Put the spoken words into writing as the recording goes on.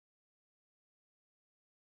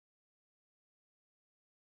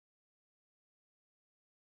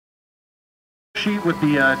sheet with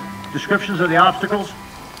the descriptions of the obstacles?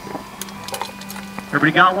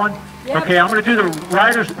 Everybody got one? Yep. Okay, I'm going to do the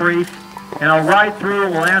rider's brief, and I'll ride through.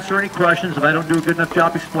 We'll answer any questions. If I don't do a good enough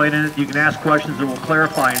job explaining it, you can ask questions and we'll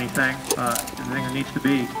clarify anything that needs to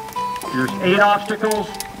be. There's 8 obstacles,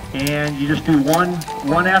 and you just do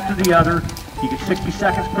one after the other. You get 60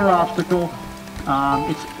 seconds per obstacle.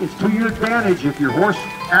 It's to your advantage if your horse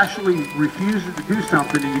actually refuses to do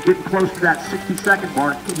something and you're getting close to that 60-second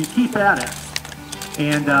mark, and you keep at it.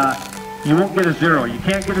 And you won't get a 0. You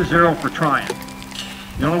can't get a 0 for trying.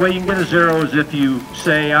 The only way you can get a 0 is if you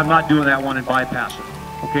say, I'm not doing that one, and bypass it.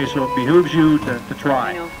 Okay, so it behooves you to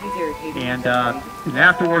try. And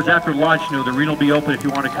afterwards, after lunch, the arena will be open if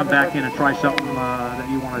you want to come back in and try something that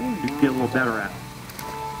you want to get a little better at.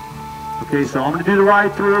 Okay, so I'm going to do the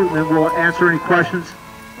ride through, and we'll answer any questions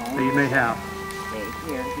that you may have.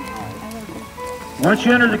 Once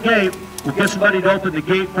you enter the gate, we'll get somebody to open the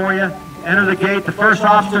gate for you. Enter the gate. The first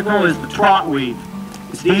obstacle is the trot weave.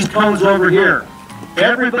 It's these cones over here.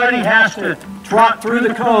 Everybody has to trot through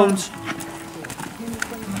the cones.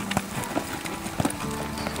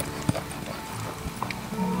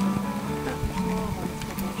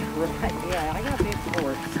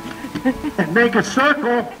 And make a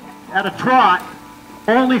circle at a trot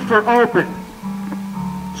only for open.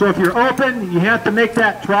 So if you're open, you have to make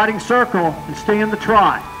that trotting circle and stay in the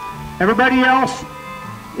trot. Everybody else,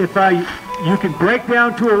 if you can break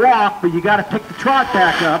down to a walk, but you got to pick the trot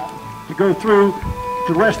back up to go through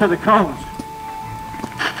the rest of the cones.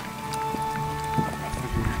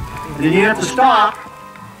 And then you have to stop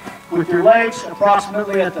with your legs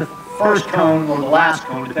approximately at the first cone or the last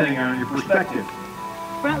cone, depending on your perspective.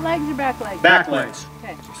 Front legs or back legs? Back legs.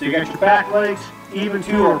 Okay. So you got your back legs even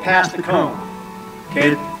to or past the cone.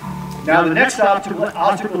 Okay. Now the next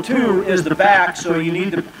obstacle 2 is the back, so you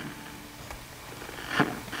need to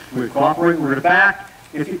cooperate. We're the back.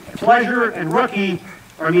 Pleasure and rookie,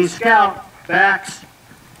 scout, backs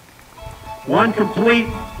 1 complete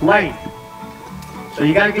length. So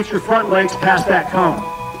you got to get your front legs past that cone.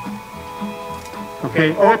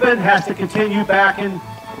 Okay, open has to continue back in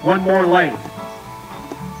 1 more length.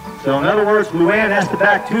 So in other words, Luann has to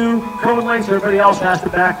back 2 cone lengths, everybody else has to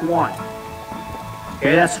back 1.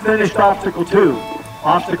 Okay, that's finished obstacle 2.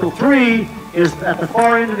 Obstacle 3 is at the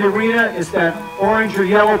far end of the arena, is that orange or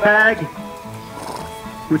yellow bag,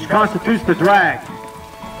 which constitutes the drag.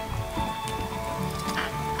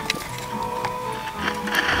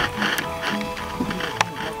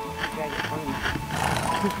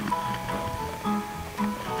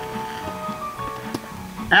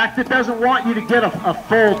 ACTHA doesn't want you to get a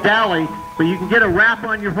full dally, but you can get a wrap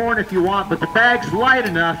on your horn if you want, but the bag's light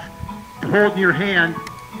enough to hold in your hand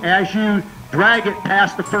as you drag it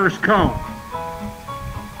past the first cone.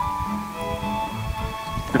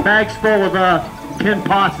 The bag's full of tin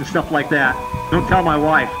pots and stuff like that. Don't tell my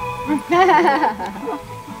wife.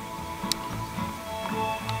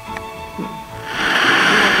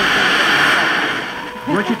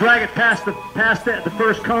 Once you drag it past the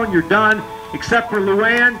first cone, you're done. Except for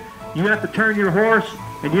Luann, you have to turn your horse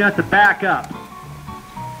and you have to back up.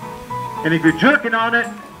 And if you're jerking on it,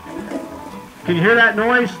 can you hear that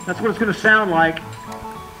noise? That's what it's going to sound like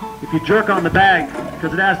if you jerk on the bag,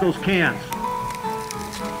 because it has those cans.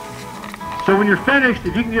 So when you're finished,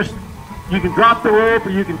 if you can drop the rope or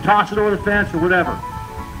you can toss it over the fence or whatever.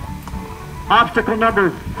 Obstacle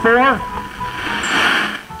number 4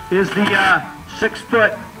 is the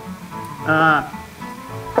 6-foot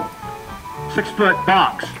 6-foot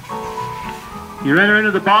box. You enter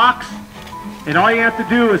into the box, and all you have to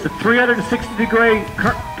do is a 360-degree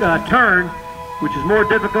turn, which is more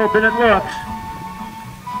difficult than it looks.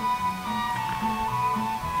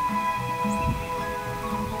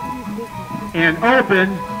 And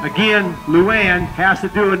open, again, Luann has to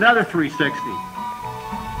do another 360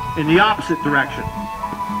 in the opposite direction.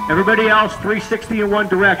 Everybody else 360 in one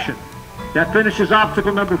direction. That finishes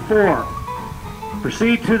obstacle number 4.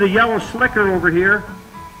 Proceed to the yellow slicker over here.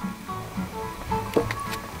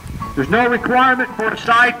 There's no requirement for a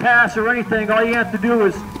side pass or anything. All you have to do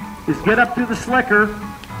is get up to the slicker,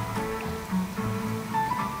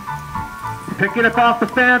 pick it up off the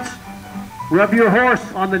fence, rub your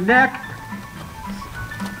horse on the neck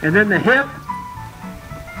and then the hip,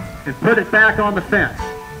 and put it back on the fence.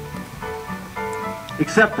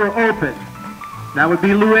 Except for open. That would be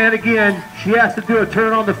Luann again. She has to do a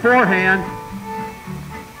turn on the forehand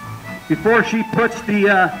before she puts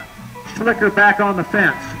the slicker back on the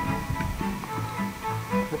fence.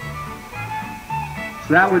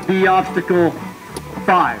 So that would be obstacle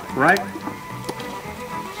 5, right?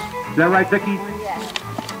 Is that right, Vicki? Yes.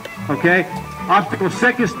 Okay. Obstacle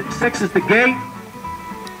 6 is the gate.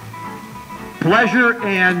 Pleasure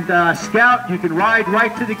and Scout, you can ride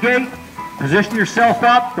right to the gate, position yourself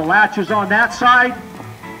up, the latch is on that side,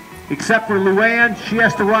 except for Luann, she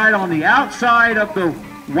has to ride on the outside of the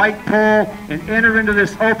white pole and enter into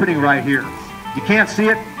this opening right here. You can't see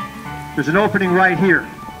it, there's an opening right here.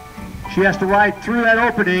 She has to ride through that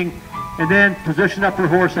opening and then position up her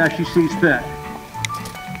horse as she sees fit.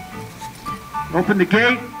 Open the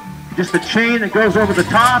gate, just a chain that goes over the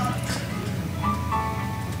top.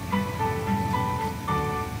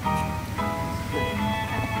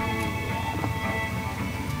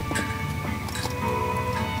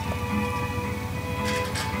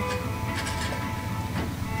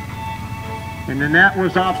 And then that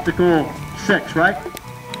was obstacle 6, right?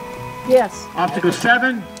 Yes. Obstacle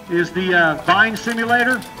 7 is the vine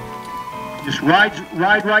simulator. Just ride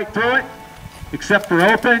right through it. Except for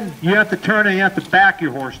open, you have to turn and you have to back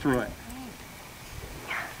your horse through it.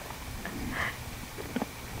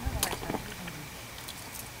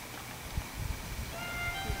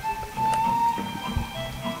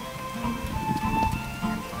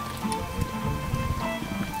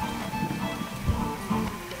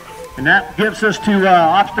 And that gives us to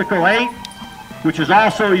obstacle 8, which is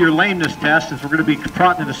also your lameness test, since we're going to be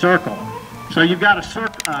trotting in a circle. So you've got a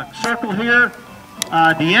circle here.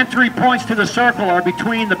 The entry points to the circle are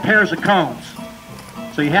between the pairs of cones.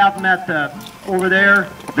 So you have them at over there,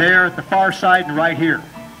 at the far side, and right here.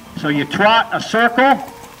 So you trot a circle,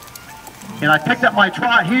 and I picked up my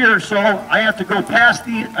trot here, so I have to go past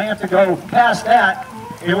that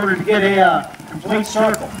in order to get a complete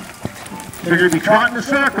circle. So you're going to be trotting the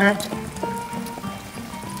circle,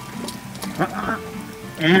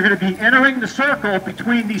 and you're going to be entering the circle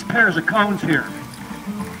between these pairs of cones here.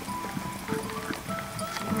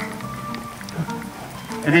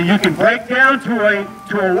 And then you can break down to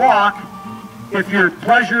a walk if you're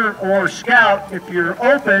Pleasure or Scout. If you're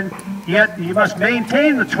open, you must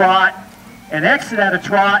maintain the trot and exit at a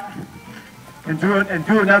trot and do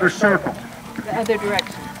another circle. The other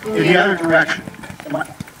direction. In the other direction.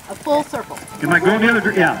 A full circle. Am I going the other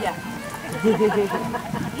direction? Yeah.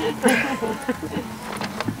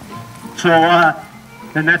 So,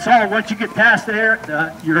 and that's all. Once you get past there,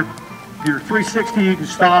 your 360, you can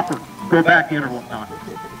stop or go back in or whatnot.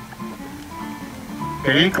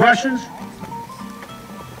 Okay, any questions?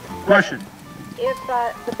 Question? If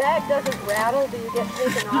the bag doesn't rattle, do you get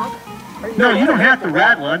taken off? No, you don't have to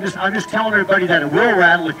rattle it. I'm just telling everybody that it will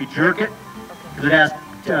rattle if you jerk it, because it has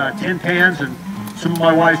tin pans and some of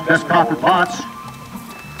my wife's best copper pots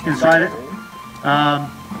inside it.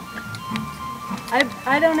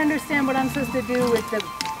 I don't understand what I'm supposed to do with the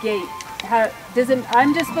gate.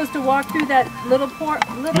 I'm just supposed to walk through that little part?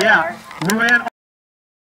 Yeah, Luann.